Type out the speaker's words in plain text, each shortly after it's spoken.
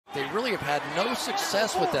They really have had no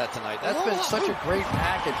success with that tonight. That's been such a great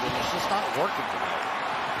package, and it's just not working tonight.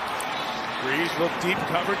 Breeze looked deep,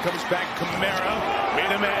 covered, comes back. Kamara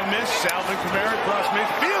made a man miss. Alvin Kamara across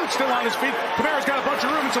midfield, still on his feet. Kamara's got a bunch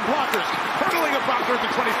of room and some blockers. Hurdling a blocker at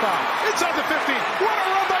the 25. Inside the 50. What a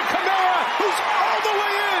run by Kamara, who's all the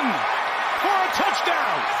way in for a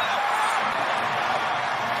touchdown.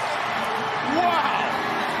 Wow.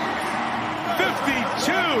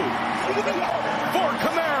 52 for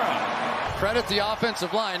Kamara. Credit the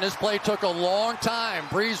offensive line. This play took a long time.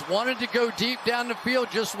 Breeze wanted to go deep down the field,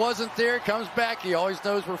 just wasn't there. Comes back. He always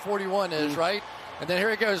knows where 41 is, right? And then here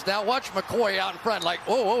he goes. Now watch McCoy out in front. Like,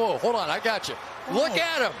 whoa, whoa, whoa, hold on, I got you. Look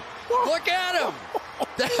at him. Look at him.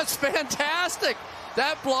 That's fantastic.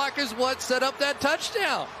 That block is what set up that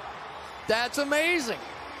touchdown. That's amazing.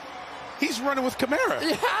 He's running with Kamara.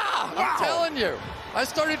 Yeah, wow. I'm telling you. I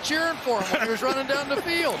started cheering for him when he was running down the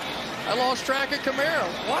field. I lost track of Kamara.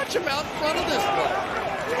 Watch him out in front of this play.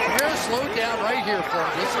 Kamara slowed down right here for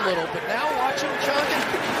him just a little, but now watch him chugging.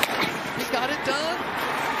 He got it done.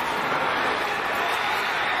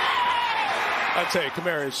 I'll tell you,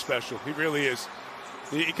 Kamara is special. He really is.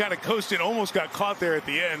 He kind of coasted, almost got caught there at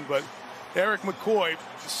the end, but Eric McCoy,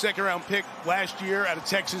 second-round pick last year out of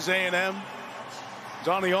Texas A&M, he's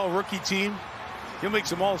on the all-rookie team. He'll make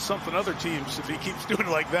some all-something other teams if he keeps doing it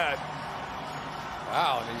like that.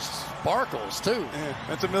 Wow, and he sparkles, too. Yeah,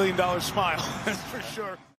 that's $1 million smile, that's for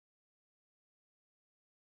sure.